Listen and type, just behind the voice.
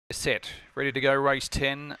set. Ready to go, race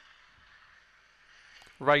 10.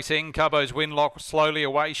 Racing, Cubbo's Winlock slowly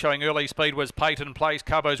away, showing early speed was Peyton Place.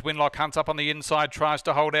 Cubbo's Winlock hunts up on the inside, tries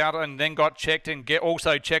to hold out and then got checked and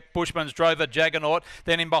also checked. Bushman's Drover, Jaggernaut.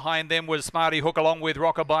 Then in behind them was Smarty Hook along with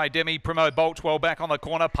Rockabye Demi. Primo Bolt's well back on the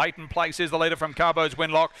corner. Peyton Place is the leader from Cubbo's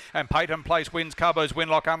Winlock, and Peyton Place wins. Cubbo's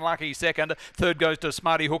Winlock unlucky second. Third goes to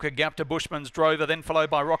Smarty Hook, a gap to Bushman's Drover, then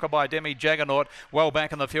followed by Rockabye Demi, Jaggernaut. Well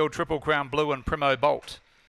back in the field, Triple Crown Blue and Primo Bolt.